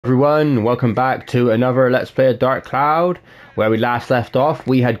Everyone, welcome back to another Let's Play of Dark Cloud. Where we last left off,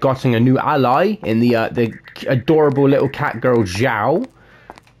 we had gotten a new ally in the adorable little cat girl Zhao.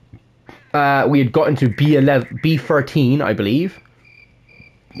 We had gotten to B13, I believe,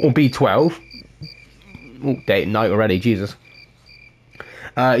 or B12. Oh, day and night already, Jesus.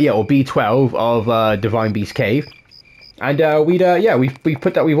 Yeah, or B12 of Divine Beast Cave, and we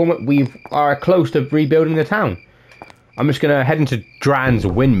put that we are close to rebuilding the town. I'm just going to head into Dran's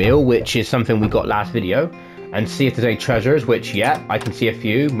windmill, which is something we got last video, and see if there's any treasures, which, yeah, I can see a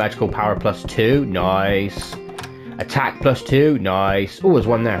few. Magical power +2, nice. Attack +2, nice. Oh, there's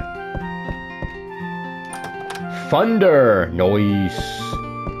one there. Thunder, nice.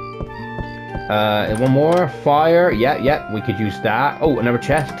 And one more. Fire, yeah, we could use that. Oh, another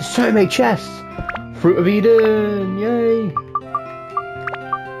chest. There's so many chests. Fruit of Eden, yay.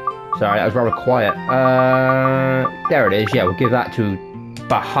 Sorry, that was rather quiet. There it is. Yeah, we'll give that to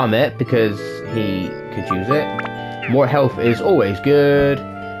Bahamut because he could use it. More health is always good.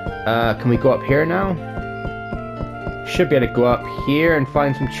 Can we go up here now? Should be able to go up here and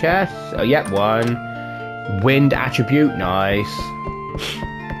find some chests. Oh, yep, one. Wind attribute, nice.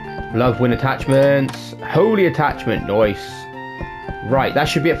 Love wind attachments. Holy attachment, nice. Right, that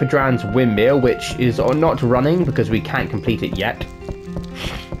should be it for Dran's windmill, which is not running because we can't complete it yet.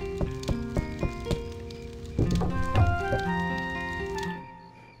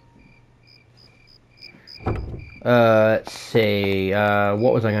 Let's see,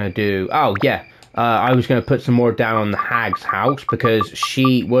 what was I going to do? Oh, yeah, I was going to put some more down on the hag's house because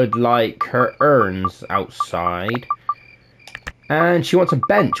she would like her urns outside. And she wants a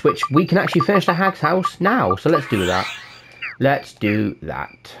bench, which we can actually finish the hag's house now. So let's do that. Let's do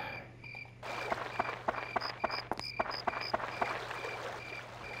that.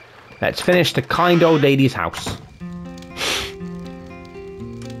 Let's finish the kind old lady's house.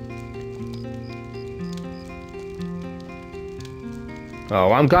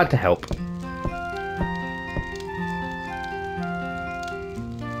 Oh, I'm glad to help.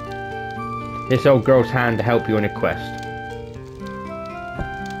 This old girl's hand to help you on a quest.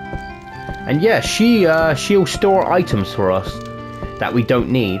 And yeah, she'll store items for us that we don't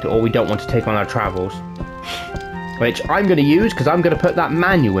need or we don't want to take on our travels. Which I'm going to use because I'm going to put that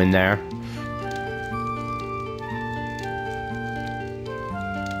manual in there.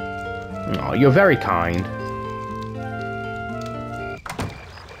 Oh, you're very kind.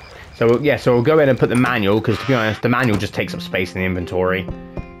 So yeah, so we'll go in and put the manual, because to be honest, the manual just takes up space in the inventory.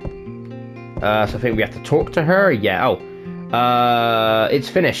 So I think we have to talk to her. Yeah, oh. It's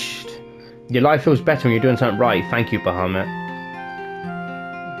finished. Your life feels better when you're doing something right. Thank you, Bahamut.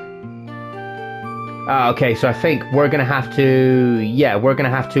 Okay, so I think we're gonna have to, yeah, we're gonna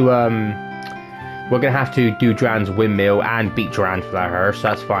have to do Dran's windmill and beat Dran for her, so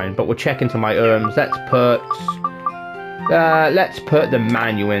that's fine. But we'll check into my let's put the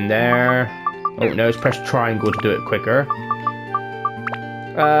manual in there. Oh no, let's press triangle to do it quicker.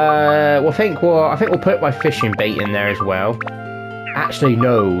 I think we'll put my fishing bait in there as well. Actually,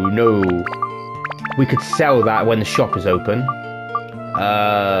 no. We could sell that when the shop is open.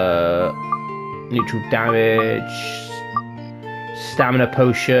 Neutral damage, stamina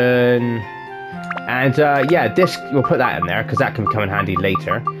potion, and yeah, this, we'll put that in there because that can come in handy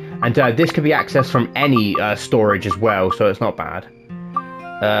later. And this can be accessed from any storage as well, so it's not bad.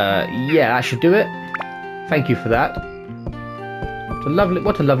 Yeah, that should do it. Thank you for that.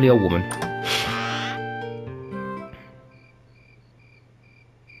 What a lovely old woman.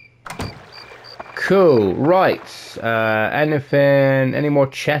 Cool, right. Any more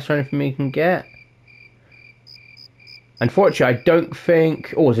chests or anything we can get? Unfortunately, I don't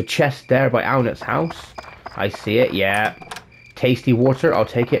think... Oh, there's a chest there by Alnut's house. I see it, yeah. Tasty water, I'll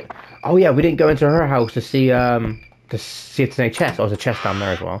take it. Oh yeah, we didn't go into her house to see if there's any chests. Oh, there's a chest down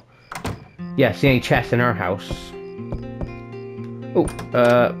there as well. Yeah, see any chests in her house. Oh,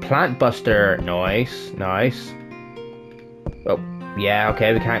 plant buster, nice. Oh, yeah,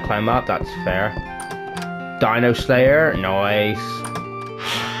 okay, we can't climb up, that's fair. Dino Slayer, nice.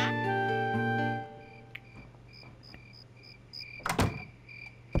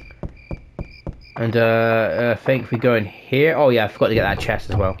 And I think if we go in here... Oh yeah, I forgot to get that chest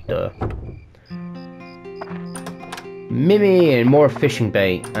as well. Duh. Mimi and more fishing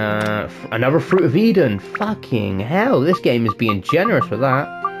bait. Another Fruit of Eden. Fucking hell, this game is being generous with that.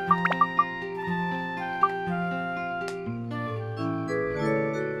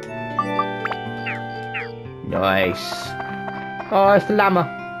 Nice. Oh, it's the llama.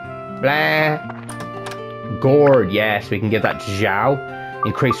 Blah. Gourd, yes, we can give that to Zhao.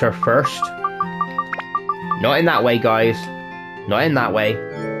 Increase her first. Not in that way, guys. Not in that way.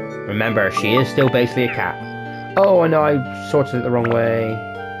 Remember, she is still basically a cat. Oh, I know, I sorted it the wrong way.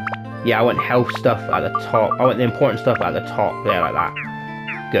 Yeah, I want health stuff at the top. I want the important stuff at the top. Yeah, like that.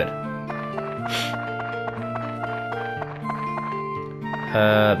 Good.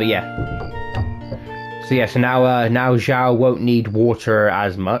 But yeah. So yeah, so now Zhao won't need water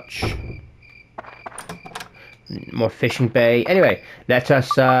as much. More fishing bay. Anyway, let's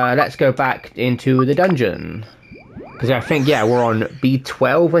go back into the dungeon. Because I think, yeah, we're on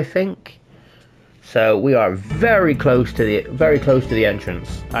B12, I think. So we are very close to the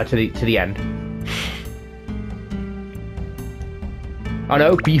entrance, to the end. Oh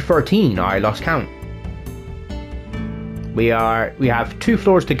no, B13. I lost count. We have 2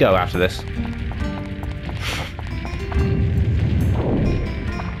 floors to go after this.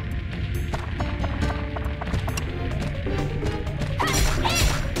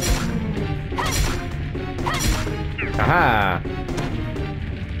 Aha!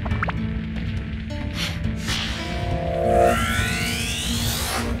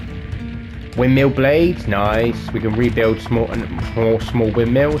 Windmill blades, nice. We can rebuild small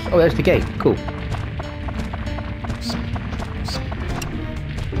windmills. Oh, there's the gate. Cool.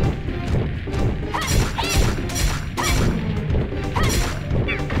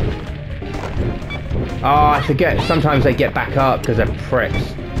 Oh, I forget. Sometimes they get back up because they're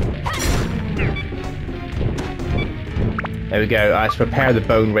pricks. There we go. Let's prepare the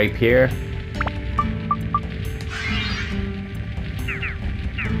bone rapier.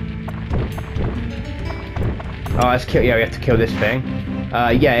 Oh, let's kill. Yeah, we have to kill this thing.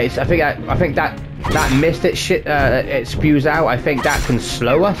 Yeah, it's. I think that mist it spews out. I think that can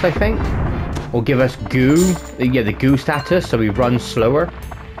slow us. I think, or give us goo. Yeah, the goo status, so we run slower.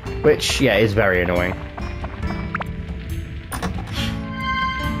 Which, yeah, is very annoying.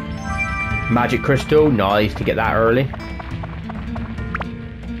 Magic crystal, nice to get that early.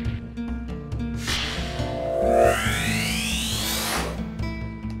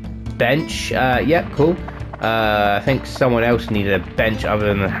 Bench, yeah, cool. I think someone else needed a bench other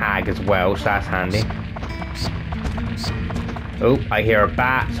than the hag as well, so that's handy. Oh, I hear a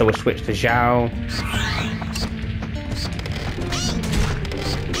bat, so we'll switch to Zhao.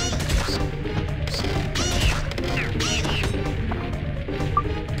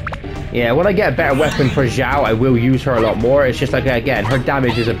 Yeah, when I get a better weapon for Zhao, I will use her a lot more. It's just like, again, her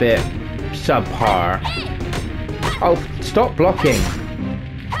damage is a bit subpar. Oh, stop blocking.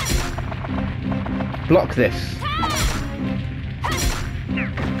 Block this.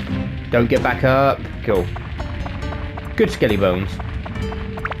 Don't get back up. Cool. Good skelly bones.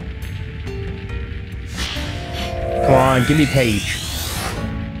 Come on, give me page.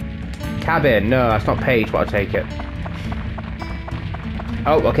 Cabin. No, that's not page, but I'll take it.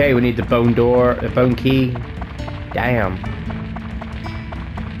 Oh, okay, we need the bone door, the bone key. Damn.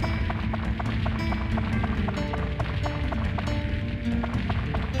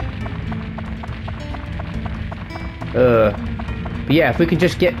 But yeah, if we can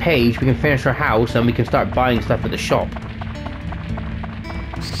just get Paige, we can finish our house and we can start buying stuff at the shop.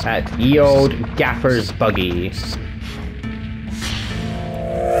 At ye old Gaffer's Buggy.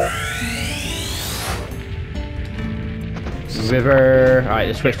 River. Alright,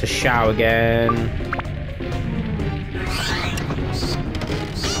 let's switch to Shao again.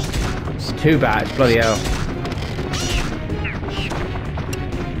 2 bats, bloody hell.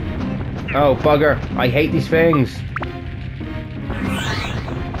 Oh, bugger. I hate these things.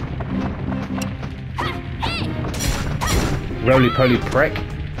 Roly-poly prick.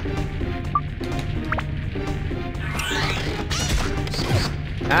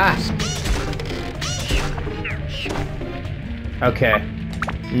 Ah! Okay.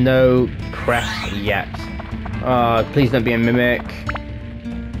 No crest yet. Please don't be a mimic.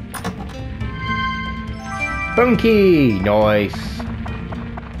 Bone key! Nice.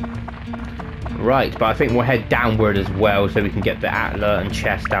 Right, but I think we'll head downward as well so we can get the Atla and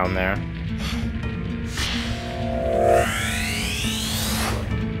chest down there.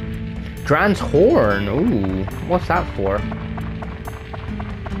 Dran's horn. Ooh, what's that for?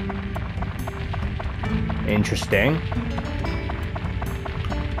 Interesting.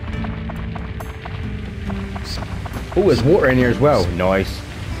 Oh, there's water in here as well. Nice.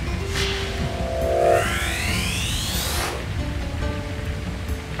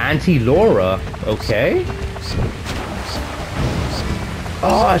 Anti-Laura. Okay.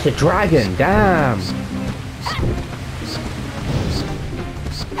 Oh, it's a dragon. Damn.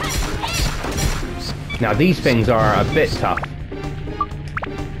 Now these things are a bit tough.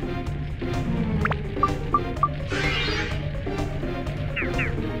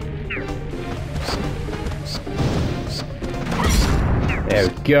 There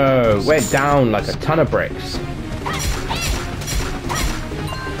we go. Went down like a ton of bricks.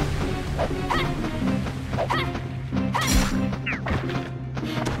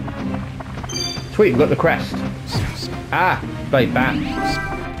 Sweet, we got the crest. Ah, bloody bat.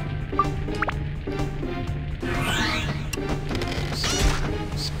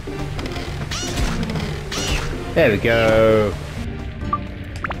 There we go.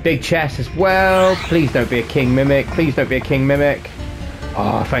 Big chest as well. Please don't be a king mimic. Please don't be a king mimic.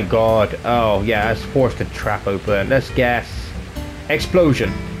 Oh, thank God. Oh, yeah, that's forced the trap open. Let's guess.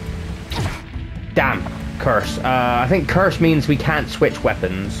 Explosion. Damn. Curse. I think curse means we can't switch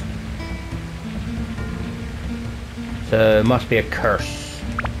weapons. So, it must be a curse.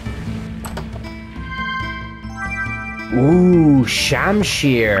 Ooh,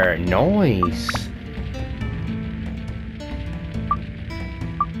 Shamshir. Nice.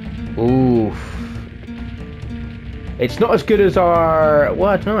 Oof. It's not as good as our... Well,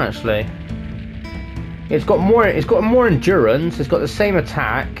 I don't know, actually. It's got more endurance. It's got the same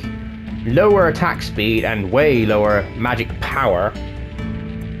attack, lower attack speed, and way lower magic power.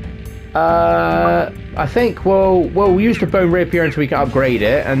 I think we'll use the bone rapier until we can upgrade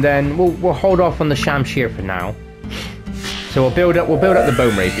it, and then we'll hold off on the Shamshir for now. So we'll build up the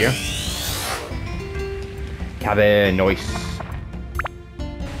bone rapier. Cabin, nice.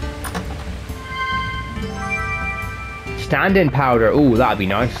 Stand-in powder. Ooh, that'd be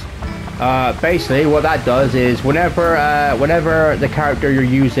nice. Basically, what that does is whenever the character you're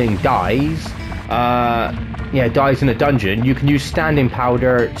using dies, dies in a dungeon, you can use stand-in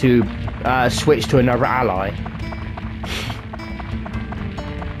powder to switch to another ally.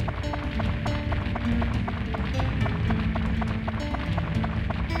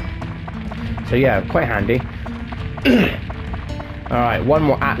 So yeah, quite handy. Alright, one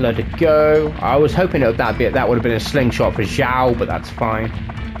more Atla to go. I was hoping that would have been a slingshot for Zhao, but that's fine.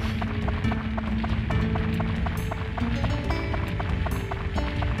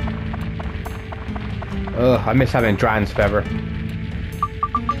 Ugh, I miss having Dran's feather.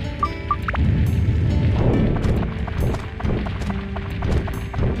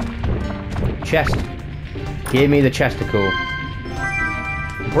 Chest. Give me the chesticle.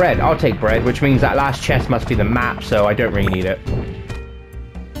 Bread. I'll take bread, which means that last chest must be the map, so I don't really need it.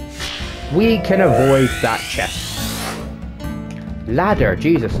 We can avoid that chest. Ladder.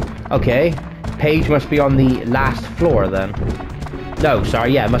 Jesus. Okay. Page must be on the last floor then. No,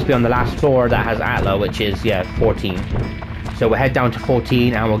 sorry, yeah, it must be on the last floor that has Atla, which is, yeah, 14. So we'll head down to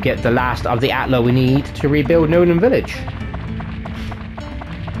 14 and we'll get the last of the Atla we need to rebuild Nolun Village.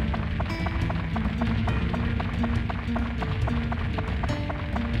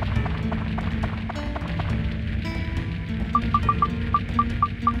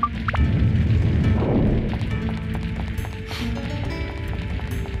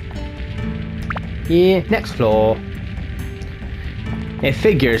 Yeah, next floor. It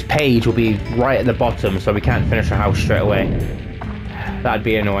figures Paige will be right at the bottom, so we can't finish our house straight away. That'd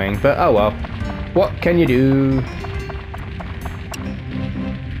be annoying, but oh well. What can you do?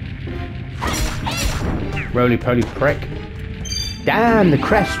 Roly-poly prick. Damn, the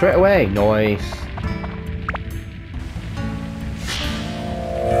crest straight away. Nice.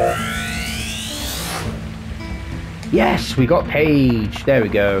 Yes, we got Paige. There we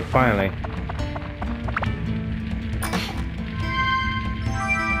go, finally.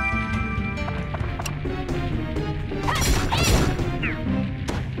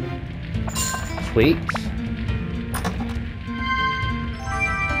 Sweet.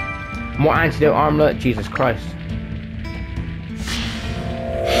 More antidote armlet. Jesus Christ.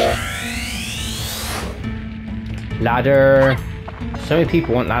 Ladder. So many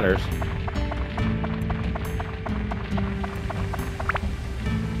people want ladders.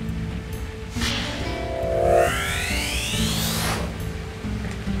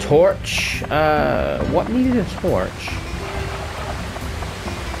 Torch. What needed a torch?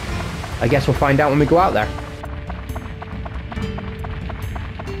 I guess we'll find out when we go out there.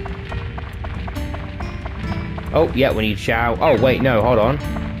 Oh, yeah, we need Zhao. Oh, wait, no, hold on.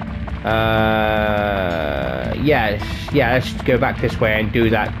 Yeah, let's go back this way and do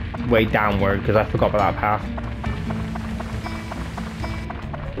that way downward, because I forgot about that path.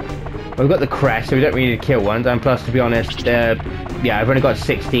 We've got the crest, so we don't really need to kill ones, and plus, to be honest, yeah, I've only got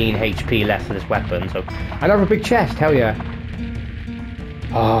 16 HP left for this weapon, so... Another big chest, hell yeah.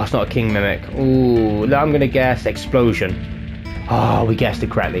 Oh, it's not a king mimic. Ooh, I'm gonna guess explosion. Oh, we guessed it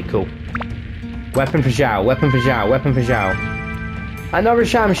correctly. Cool. Weapon for Zhao. Weapon for Zhao. Weapon for Zhao. Another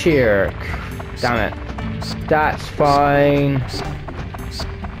Shamshir. Damn it. That's fine.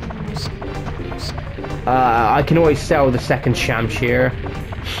 I can always sell the second Shamshir.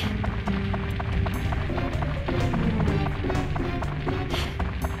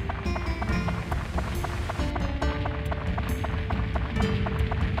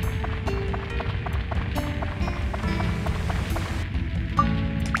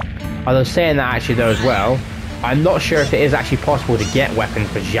 Although saying that actually though as well, I'm not sure if it is actually possible to get weapons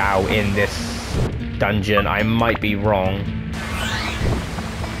for Zhao in this dungeon. I might be wrong.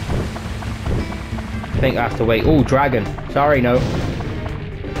 I think I have to wait. Oh, dragon. Sorry, no.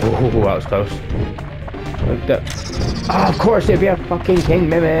 Oh, that was close. Oh, of course it'd be a fucking King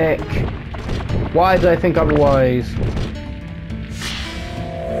Mimic. Why did I think otherwise?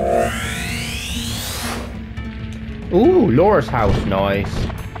 Ooh, Laura's house. Nice.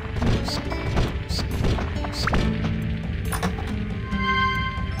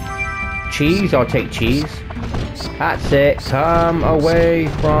 Cheese, I'll take cheese. That's it. Come away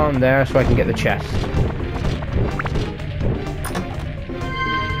from there so I can get the chest.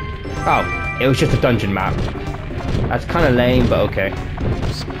 Oh, it was just a dungeon map. That's kind of lame, but okay.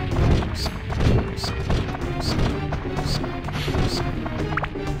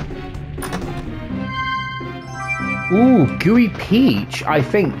 Ooh, Gooey Peach. I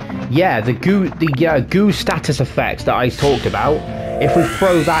think, yeah, the goo status effects that I talked about. If we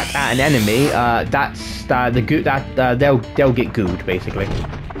throw that at an enemy, that's the goo that they'll get gooed basically.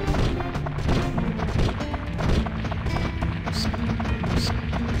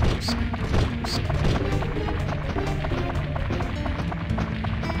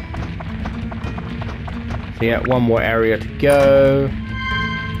 So yeah, one more area to go.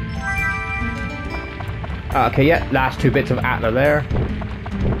 Okay, yeah, last two bits of Atla there.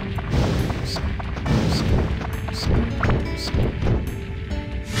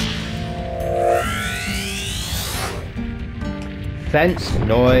 Fence,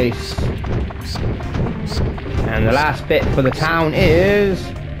 nice. And the last bit for the town is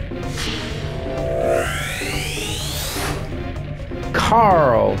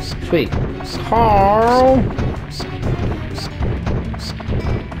Carl. Sweet. Carl.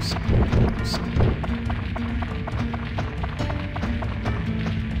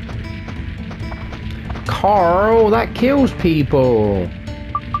 Carl, that kills people.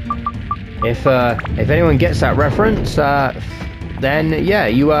 If anyone gets that reference, then yeah,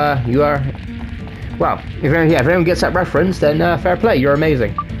 you are. Well, if anyone gets that reference, then fair play. You're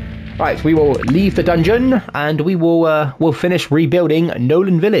amazing. Right, we will leave the dungeon and we will we'll finish rebuilding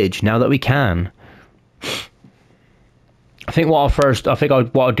Nolun Village now that we can. I think what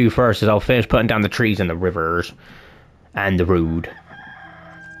I'll do first is I'll finish putting down the trees and the rivers and the road.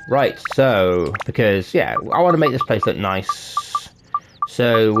 Right, so because yeah, I want to make this place look nice.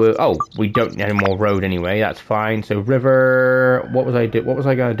 So oh, we don't need any more road anyway. That's fine. So river. What was I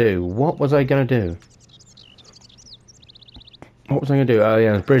gonna do? What was I gonna do? Oh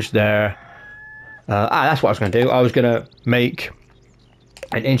yeah, there's a bridge there. That's what I was gonna do. I was gonna make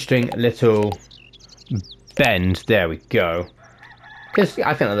an interesting little bend. There we go. Because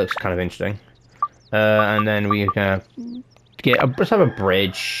I think that looks kind of interesting. And then we're gonna let's have a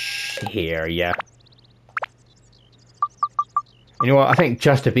bridge here. Yeah. You know what? I think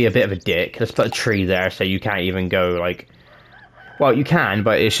just to be a bit of a dick, let's put a tree there so you can't even go like. Well, you can,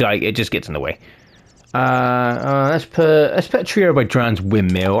 but it's like it just gets in the way. Let's put a tree over by Dran's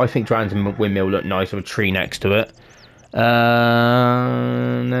windmill. I think Dran's windmill look nice with a tree next to it.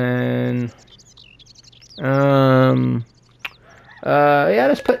 And then yeah,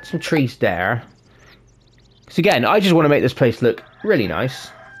 let's put some trees there. Because again, I just want to make this place look really nice.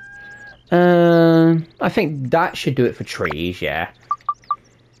 I think that should do it for trees, yeah.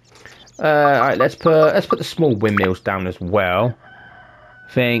 Alright, let's put the small windmills down as well.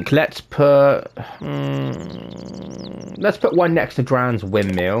 Let's put one next to Dran's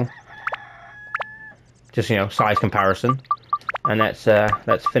windmill. Just, you know, size comparison. And let's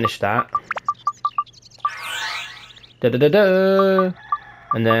finish that.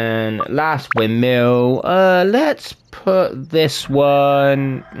 And then last windmill. Let's put this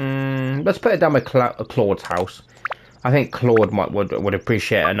one. Let's put it down by Claude's house. I think Claude would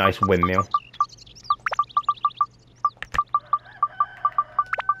appreciate a nice windmill.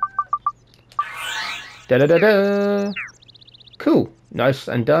 Cool, nice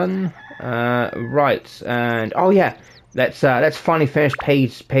and done. Right, and oh yeah, let's finally finish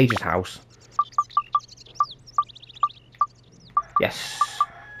Paige's house. Yes.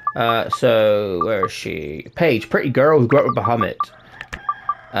 So where is she? Paige, pretty girl who grew up with Bahamut.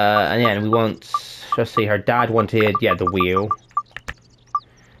 And yeah, we want. Let's see. Her dad wanted the wheel.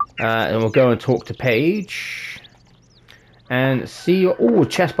 And we'll go and talk to Paige. And see. Oh,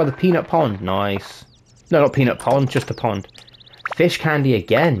 chest by the peanut pond. Nice. No, not peanut pond, just the pond. Fish candy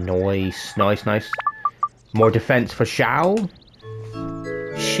again. Nice, nice, nice. More defense for Xiao.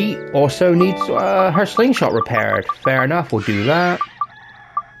 She also needs her slingshot repaired. Fair enough, we'll do that.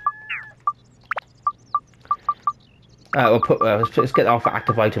 We'll put. Let's get off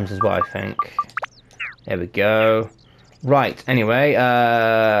active items as well. I think. There we go. Right. Anyway,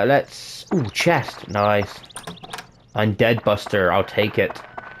 let's. Ooh, chest. Nice. Undead Buster. I'll take it.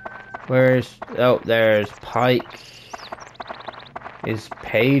 Where's? Oh, there's Pike. Is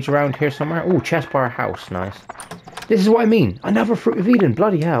Paige around here somewhere? Ooh, chest bar house. Nice. This is what I mean. Another Fruit of Eden.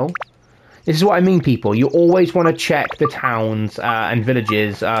 Bloody hell. This is what I mean, people. You always want to check the towns and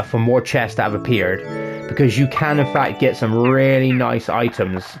villages for more chests that have appeared, because you can, in fact, get some really nice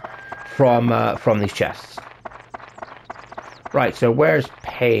items from these chests. Right, so where's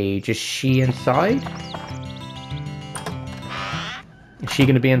Paige? Is she inside? Is she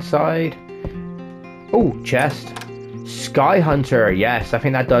going to be inside? Oh, chest. Sky Hunter. Yes, I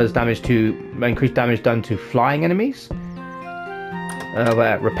think that does damage to... increased damage done to flying enemies.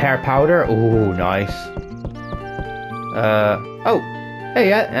 Repair powder. Oh, nice. Oh, hey,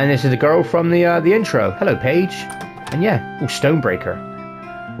 yeah, and this is the girl from the intro. Hello, Paige. And yeah, oh,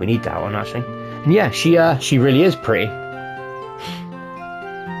 Stonebreaker. We need that one actually. And yeah, she really is pretty.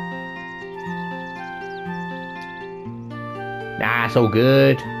 Nah, it's all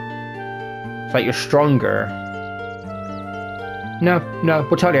good. It's like you're stronger. No,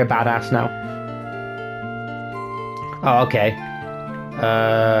 we're totally a badass now. Oh, okay.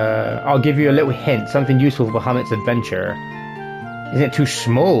 I'll give you a little hint. Something useful for Bahamut's adventure. Isn't it too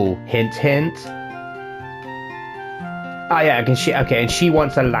small? Hint, hint. Ah, yeah, okay, and she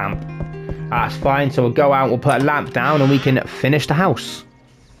wants a lamp. That's fine, so we'll go out, we'll put a lamp down, and we can finish the house.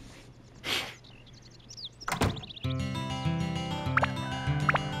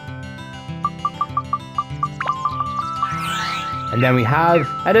 And then we have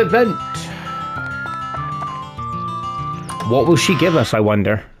an event. What will she give us, I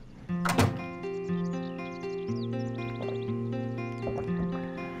wonder?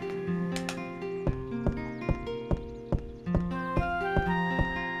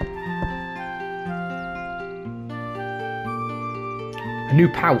 A new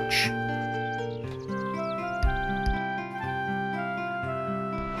pouch.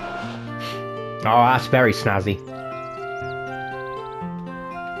 Oh, that's very snazzy.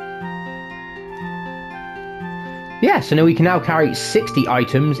 Yeah, so now we can now carry 60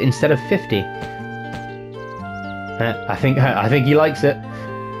 items instead of 50. I think he likes it.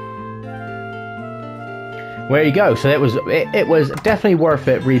 There you go. So it was definitely worth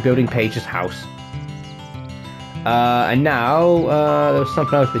it rebuilding Paige's house. And now there was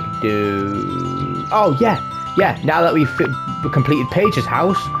something else we could do. Oh yeah. Now that we've completed Paige's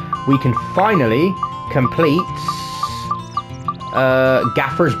house, we can finally complete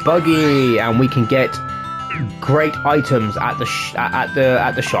Gaffer's buggy, and we can get great items at the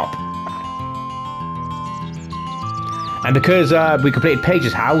shop. And because we completed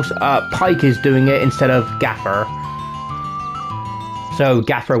Paige's house, Pike is doing it instead of Gaffer, so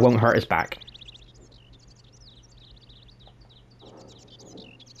Gaffer won't hurt his back.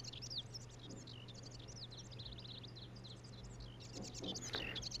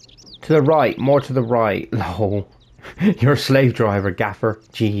 To the right, more to the right. Lol. You're a slave driver, Gaffer.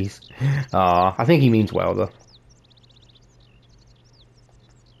 Jeez. I think he means well, though.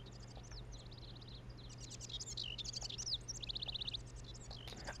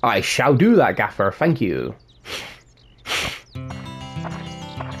 I shall do that, Gaffer. Thank you.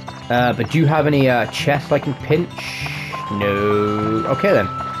 But do you have any chests I can pinch? No. Okay, then.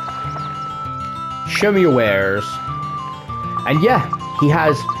 Show me your wares. And yeah, he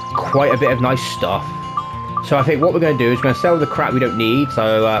has quite a bit of nice stuff. So I think what we're going to do is we're going to sell the crap we don't need,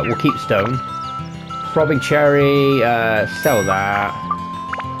 so we'll keep stone. Throbbing cherry, sell that.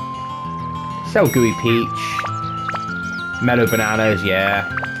 Sell gooey peach. Mellow bananas, yeah.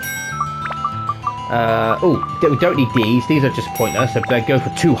 Oh, we don't need these. These are just pointless. So they go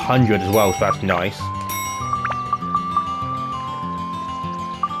for 200 as well, so that's nice.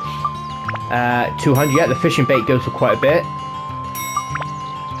 200, yeah, the fishing bait goes for quite a bit.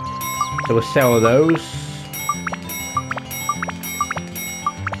 So we'll sell those.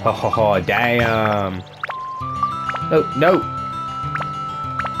 Oh, damn. Oh, no.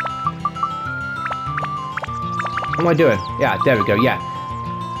 What am I doing? Yeah, there we go, yeah.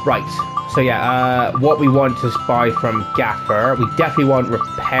 Right. So yeah, what we want to buy from Gaffer, we definitely want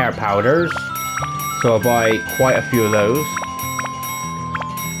repair powders. So I'll buy quite a few of those.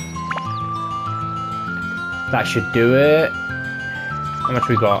 That should do it. How much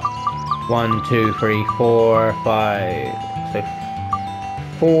we got? 1, 2, 3, 4, 5, so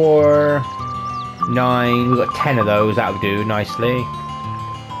 4, 9, we've got 10 of those, that would do nicely.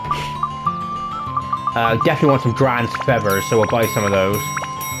 Definitely want some Grand's feathers, so we'll buy some of those.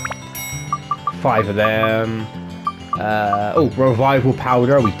 5 of them. Oh, revival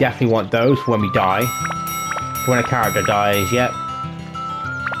powder. We definitely want those for when we die. For when a character dies, yep.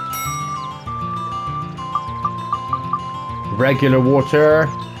 Regular water.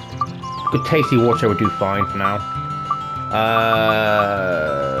 Good tasty water would do fine for now.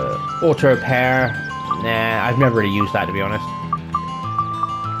 Auto repair. Nah, I've never really used that, to be honest.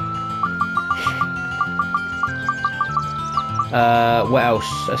 What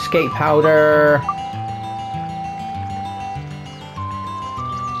else? Escape powder.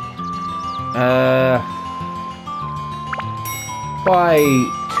 Buy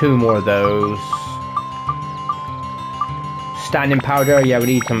 2 more of those. Standing powder, yeah, we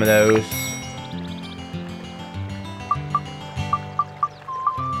need some of those.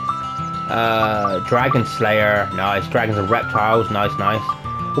 Dragon Slayer, nice. Dragons and reptiles, nice, nice.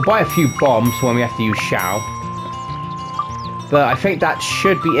 We'll buy a few bombs when we have to use Shao. But I think that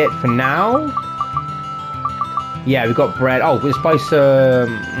should be it for now. Yeah, we got bread. Oh, let's buy some...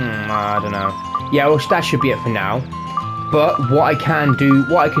 I don't know. Yeah, well, that should be it for now. But what I can do,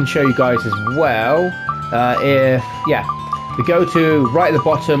 what I can show you guys as well, if... Yeah, we go to right at the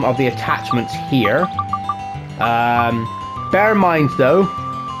bottom of the attachments here. Bear in mind, though,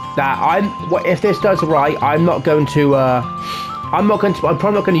 that if this does right, I'm probably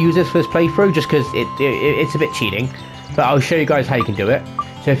not going to use this for this playthrough just because it's a bit cheating. But I'll show you guys how you can do it.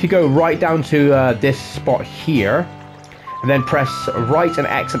 So if you go right down to this spot here, and then press right and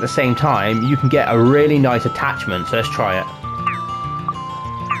X at the same time, you can get a really nice attachment. So let's try it.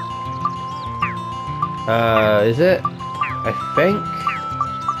 Is it? I think.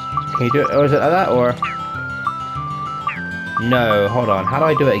 Can you do it? Or is it like that? Or no? Hold on. How do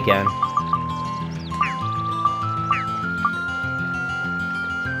I do it again?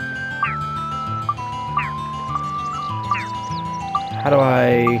 How do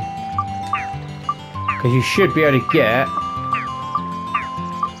I... Because you should be able to get...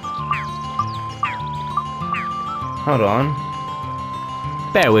 Hold on.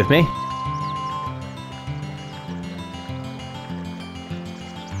 Bear with me.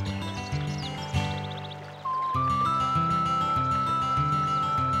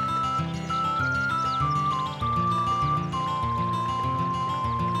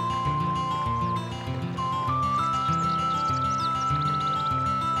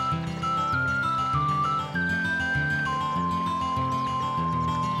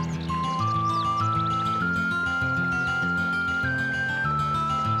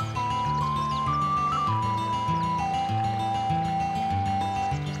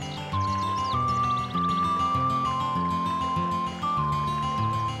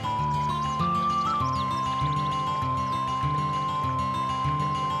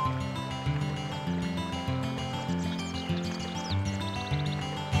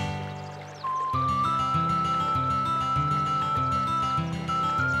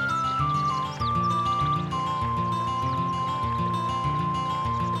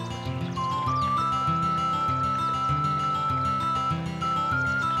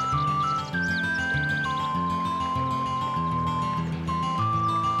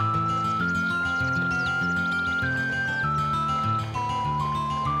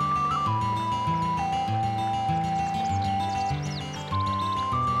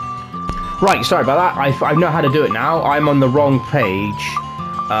 Right, sorry about that. I know how to do it now. I'm on the wrong page.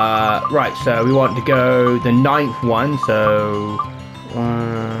 Right, so we want to go the 9th one, so...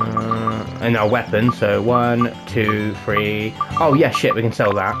 and our weapon, so 1, 2, 3... Oh, yeah, shit, we can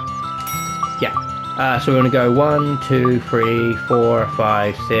sell that. Yeah. So we're going to go 1, 2, 3, 4,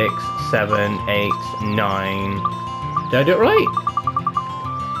 5, 6, 7, 8, 9... Did I do it right?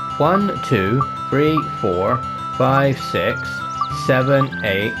 1, 2, 3, 4, 5, 6, 7,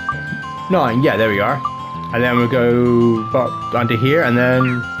 8... 9, yeah, there we are. And then we'll go under here, and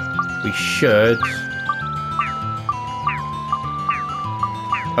then we should...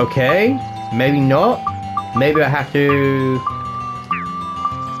 Okay, maybe not. Maybe I have to...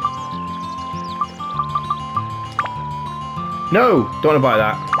 No, don't want to buy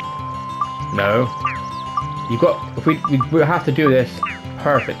that. No. You've got... If we have to do this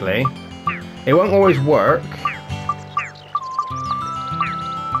perfectly. It won't always work.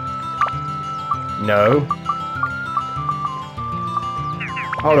 No.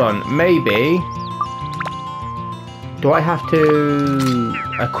 Hold on, maybe... Do I have to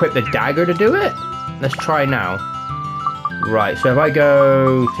equip the dagger to do it? Let's try now. Right, so if I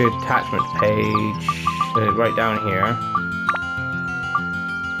go to attachments page, right down here.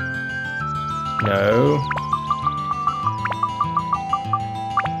 No.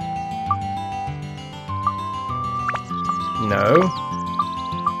 No.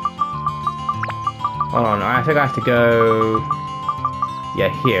 Hold on, I think I have to go... Yeah,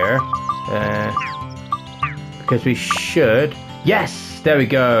 here. Because we should... Yes! There we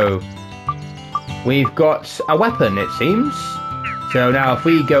go. We've got a weapon, it seems. So now if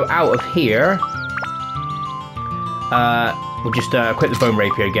we go out of here... we'll just quit the bone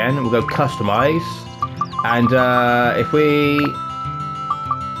rapier again. We'll go customize. And if we...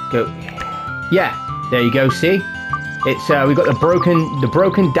 Go... Yeah, there you go, see? It's we've got the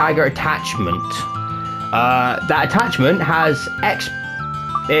broken dagger attachment. That attachment has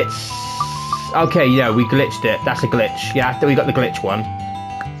it's okay. Yeah, we glitched it. That's a glitch. Yeah, we got the glitch one.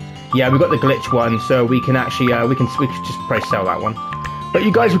 Yeah, we got the glitch one, so we can actually we can just probably sell that one. But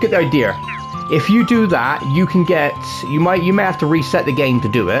you guys will get the idea. If you do that, you can get you may have to reset the game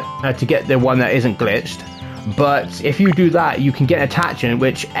to do it to get the one that isn't glitched. But if you do that, you can get an attachment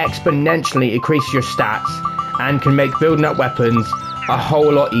which exponentially increases your stats and can make building up weapons a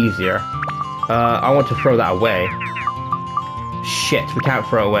whole lot easier. I want to throw that away. Shit, we can't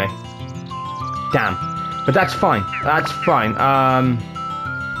throw it away. Damn. But that's fine. That's fine.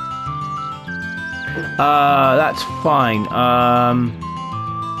 That's fine.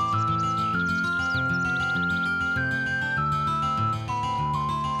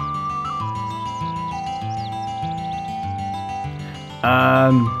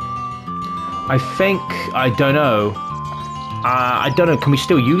 I think, I don't know. I don't know, can we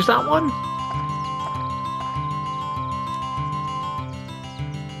still use that one?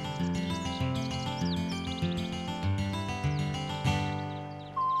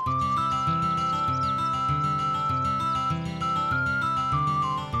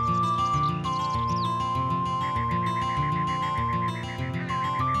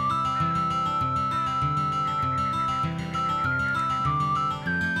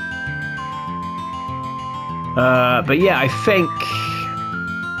 But yeah, I think...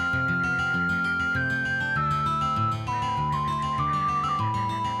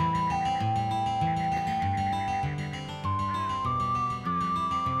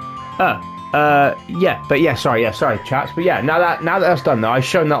 sorry, chaps. But yeah, now that that's done though, I've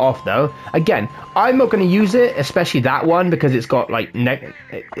shown that off though. Again, I'm not going to use it, especially that one, because it's got like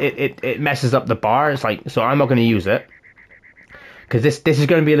it messes up the bar. It's like, so I'm not going to use it because this is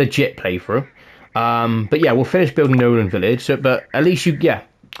going to be a legit playthrough. But yeah, we'll finish building Nolun Village. So, but at least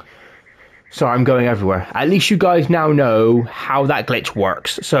sorry, I'm going everywhere. At least you guys now know how that glitch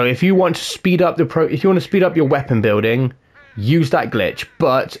works. So if you want to speed up your weapon building, use that glitch,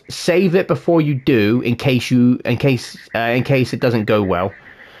 but save it before you do, in case it doesn't go well.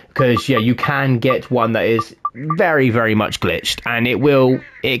 Because yeah, you can get one that is very, very much glitched, and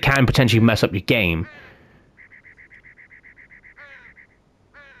it can potentially mess up your game.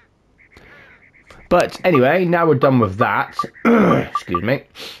 But anyway, now we're done with that. Excuse me.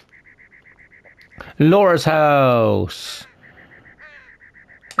 Laura's house.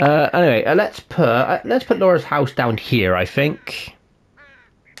 Anyway, let's put Laura's house down here, I think.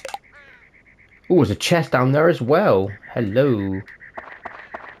 Oh, there's a chest down there as well. Hello.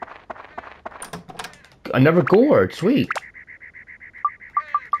 Another gourd, sweet.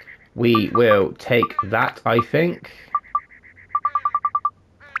 We will take that, I think.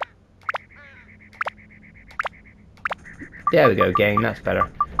 There we go, gang, that's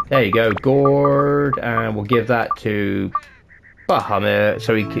better. There you go, gourd, and we'll give that to Bahamut,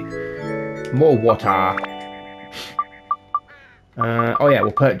 so we can... More water. Oh yeah,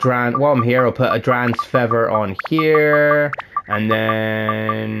 we'll put while I'm here, I'll put a Dran's feather on here, and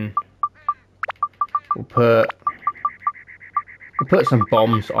then... We'll put some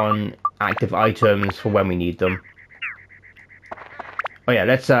bombs on active items for when we need them. Oh yeah,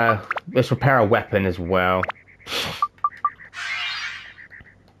 let's repair a weapon as well.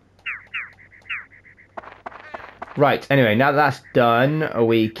 Right, anyway, now that that's done,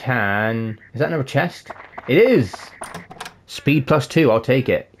 we can... Is that another chest? It is! Speed +2, I'll take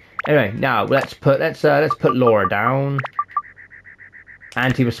it. Anyway, now let's put Laura down.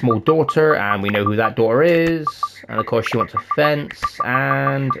 Auntie with small daughter, and we know who that daughter is. And of course she wants a fence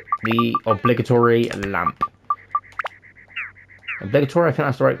and the obligatory lamp. Obligatory, I think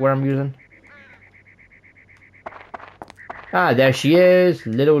that's the right word I'm using. Ah, there she is,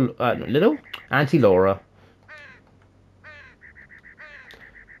 little Auntie Laura.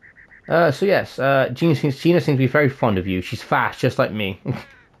 So yes, Gina seems to be very fond of you. She's fast, just like me.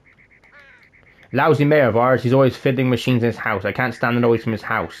 Lousy mayor of ours, he's always fiddling machines in his house. I can't stand the noise from his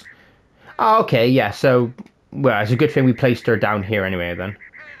house. Oh, okay, yeah, so... Well, it's a good thing we placed her down here anyway, then.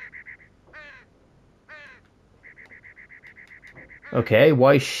 Okay,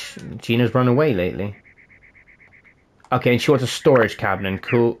 why Gina's run away lately? Okay, and she wants a storage cabinet.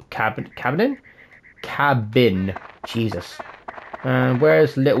 Cool. Cabinet? cabin. Jesus.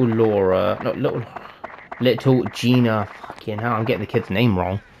 Where's little Laura? Not little Gina. Fucking hell, I'm getting the kid's name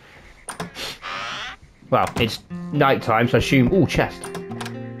wrong. Well, it's night time, so I assume. Ooh, chest.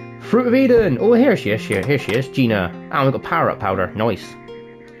 Fruit of Eden. Oh, here she is. Here she is, Gina. Oh, we've got power-up powder. Nice.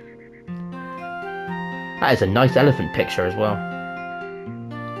 That is a nice elephant picture as well.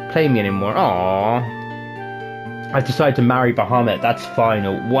 Play me anymore. Aww. I've decided to marry Bahamut. That's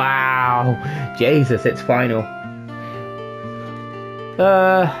final. Wow. Jesus, it's final.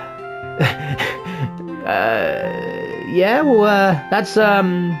 Yeah, well, that's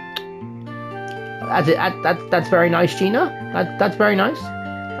very nice, Gina. That's very nice.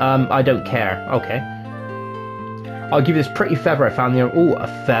 I don't care. Okay. I'll give you this pretty feather I found there. Oh, a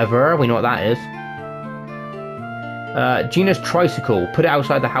feather. We know what that is. Gina's tricycle. Put it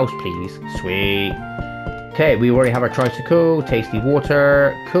outside the house, please. Sweet. Okay, we already have our tricycle. Tasty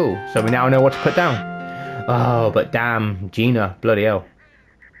water. Cool. So we now know what to put down. Oh, but damn, Gina. Bloody hell.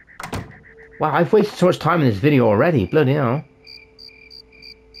 Wow, I've wasted so much time in this video already. Bloody hell.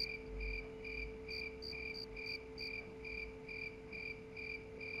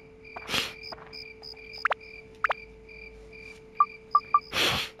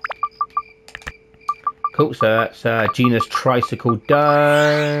 Cool, so that's Gina's tricycle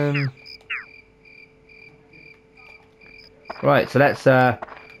done. Right, so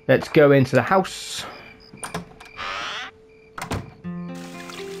let's go into the house.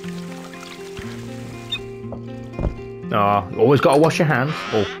 Always gotta wash your hands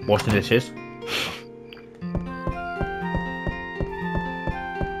or wash the dishes.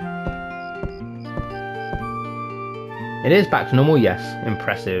 It is back to normal, yes.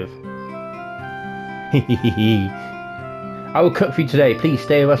 Impressive. I will cook for you today. Please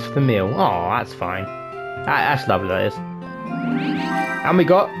stay with us for the meal. Oh, that's fine. That's lovely, that is. And we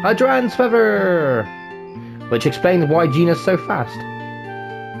got a Duran's feather, which explains why Gina's so fast.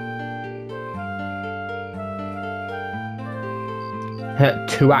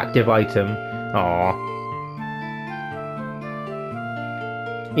 Two active item. Aww.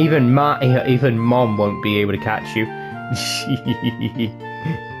 Even Mom won't be able to catch you.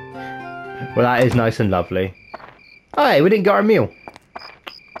 Well, that is nice and lovely. Oh, hey, we didn't get our meal.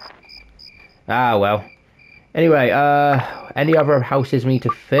 Ah, well. Anyway, any other houses we need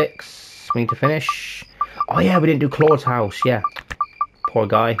to fix? We need to finish? Oh, yeah, we didn't do Claude's house. Yeah. Poor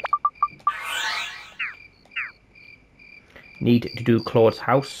guy. Need to do Claude's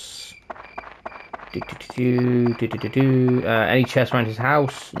house. Any chests around his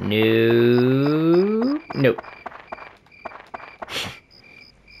house? No. Nope.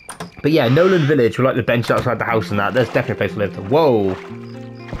 But yeah, Nolun Village, we like the bench outside the house and that. There's definitely a place to live. Whoa.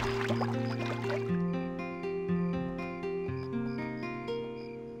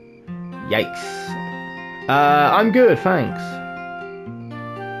 Yikes. I'm good, thanks.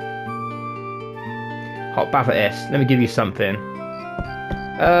 Hot bath at S. Let me give you something.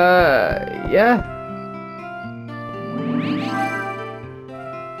 Yeah.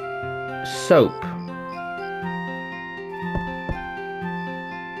 Soap.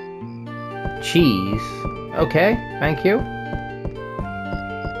 Cheese. Okay, thank you.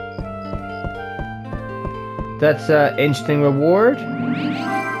 That's an interesting reward.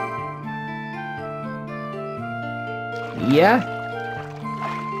 Yeah.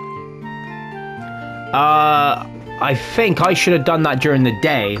 I think I should have done that during the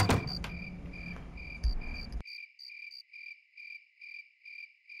day.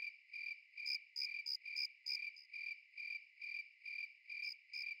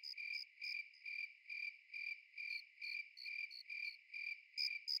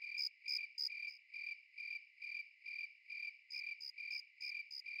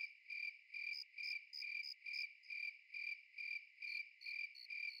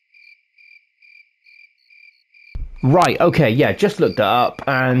 Right. Okay. Yeah. Just looked it up,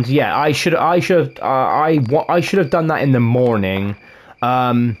 and yeah, I should have done that in the morning.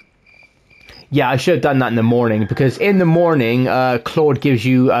 Yeah, I should have done that in the morning because in the morning, Claude gives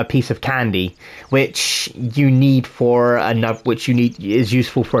you a piece of candy, which you need for is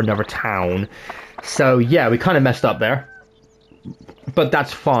useful for another town. So yeah, we kind of messed up there, but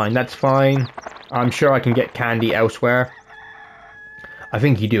that's fine. That's fine. I'm sure I can get candy elsewhere. I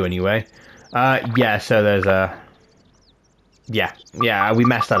think you do anyway. Yeah. So there's a. Yeah, we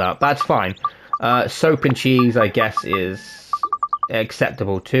messed that up. That's fine. Soap and cheese, I guess, is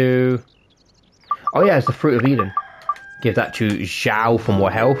acceptable too. Oh yeah, it's the Fruit of Eden. Give that to Zhao for more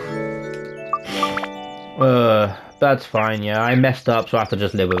health. That's fine, yeah. I messed up, so I have to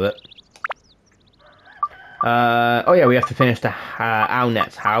just live with it. Oh yeah, we have to finish the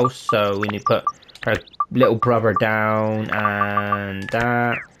Owlnet's house, so we need to put Her little brother down, and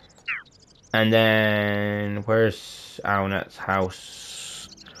that. And then, where's Alnet's house?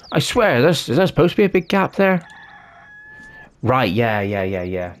 I swear, is there supposed to be a big gap there? Right, yeah.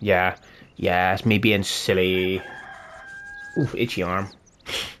 Yeah, it's me being silly. Oof, itchy arm.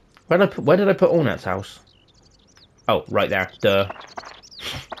 Where did I put Alnet's house? Oh, right there. Duh.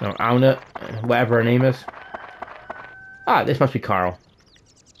 No, Alnet, whatever her name is. Ah, this must be Carl.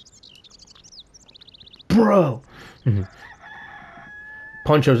 Bro!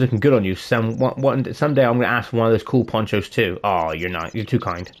 Poncho's looking good on you. Someday I'm going to ask for one of those cool ponchos too. Oh, you're not. You're too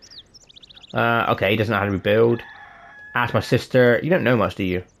kind. Okay, he doesn't know how to rebuild. Ask my sister. You don't know much, do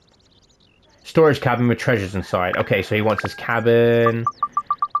you? Storage cabin with treasures inside. Okay, so he wants his cabin.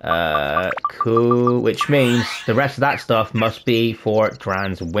 Cool. Which means the rest of that stuff must be for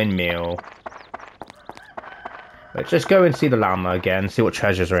Dran's windmill. Let's just go and see the llama again. See what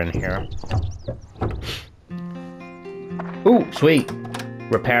treasures are in here. Ooh, sweet.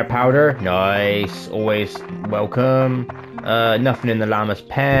 Repair powder. Nice. Always welcome. Nothing in the llama's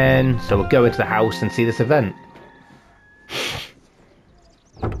pen. So we'll go into the house and see this event.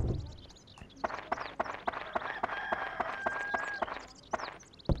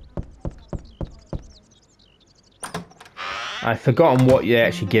 I've forgotten what they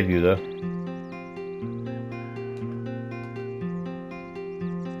actually give you though.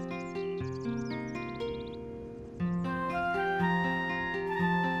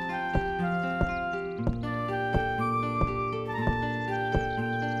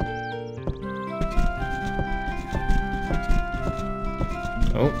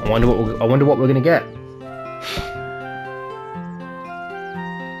 Oh, I wonder what we're gonna get.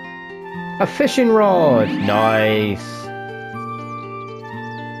 A fishing rod. Nice.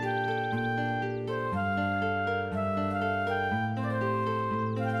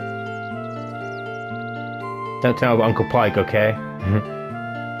 Don't tell about Uncle Pike, okay?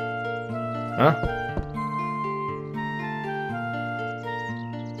 Huh?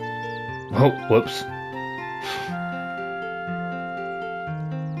 Oh, whoops.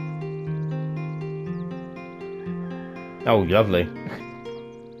 Oh, lovely.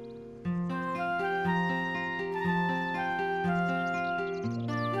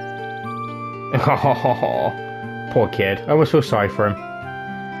 Oh, poor kid. I almost feel sorry for him.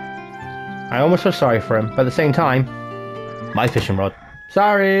 But at the same time, my fishing rod.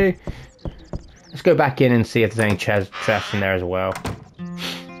 Sorry! Let's go back in and see if there's any chests in there as well.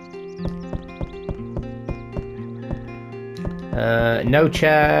 No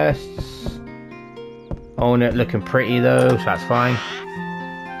chests. Own it looking pretty though, so that's fine.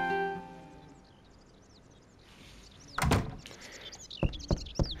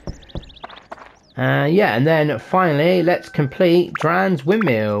 Yeah, and then finally, let's complete Dran's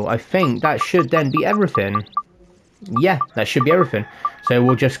windmill. I think that should then be everything. Yeah, that should be everything. So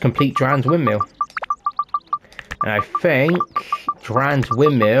we'll just complete Dran's windmill. And I think Dran's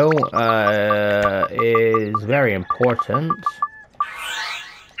windmill is very important.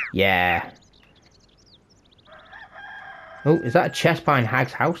 Yeah. Oh, is that a chest behind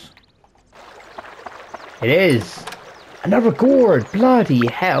Hag's house? It is. Another gourd! Bloody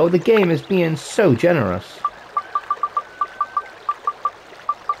hell, the game is being so generous.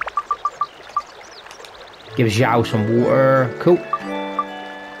 Give Zhao some water. Cool.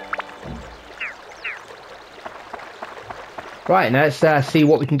 Right, now let's see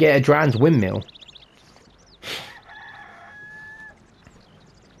what we can get at Dran's windmill.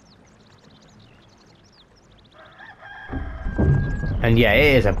 And yeah,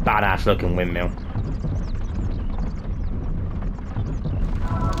 it is a badass looking windmill.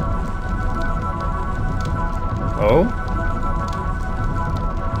 Oh?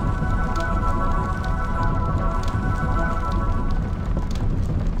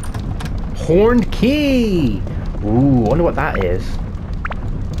 Horned key! Ooh, wonder what that is.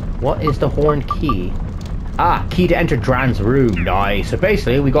 What is the horned key? Ah, key to enter Dran's room. Nice. So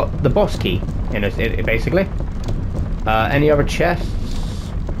basically, we got the boss key in it basically. Any other chests?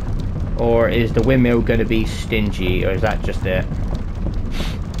 Or is the windmill going to be stingy? Or is that just it?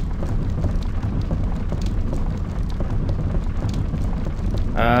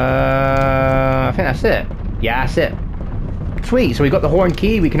 I think that's it. Yeah, that's it. Sweet, so we got the horn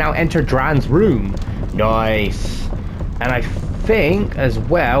key. We can now enter Dran's room. Nice. And I think, as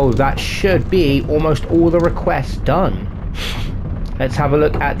well, that should be almost all the requests done. Let's have a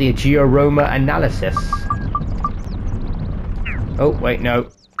look at the Georoma analysis. Oh, wait, no.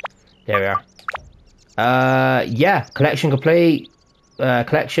 There we are. Yeah, collection complete.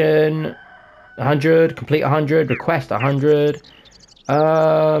 Collection 100, complete 100, request 100.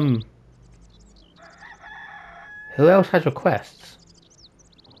 Who else has requests?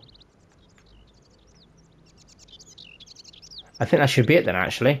 I think that should be it then,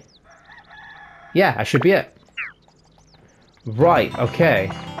 actually. Yeah, that should be it. Right,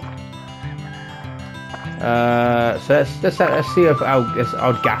 okay. So let's see if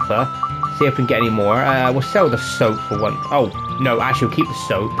I'll gather. See if we can get any more. We'll sell the soap for one. Oh, no, actually we'll keep the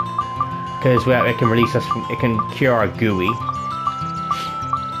soap. Because it can release us from, it can cure our gooey.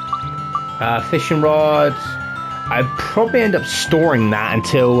 Fishing rods. I'd probably end up storing that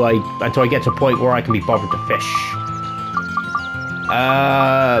until I get to a point where I can be bothered to fish.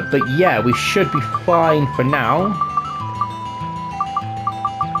 But yeah, we should be fine for now.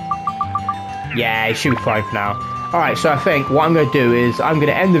 Yeah, it should be fine for now. Alright, so I think what I'm going to do is I'm going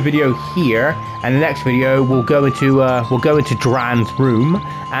to end the video here, and the next video we'll go into Dran's room,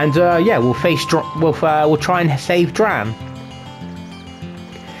 and yeah, we'll try and save Dran.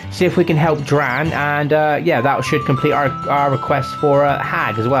 See if we can help Dran, and yeah, that should complete our request for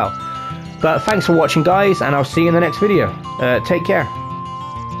Hag as well. But thanks for watching, guys, and I'll see you in the next video. Take care.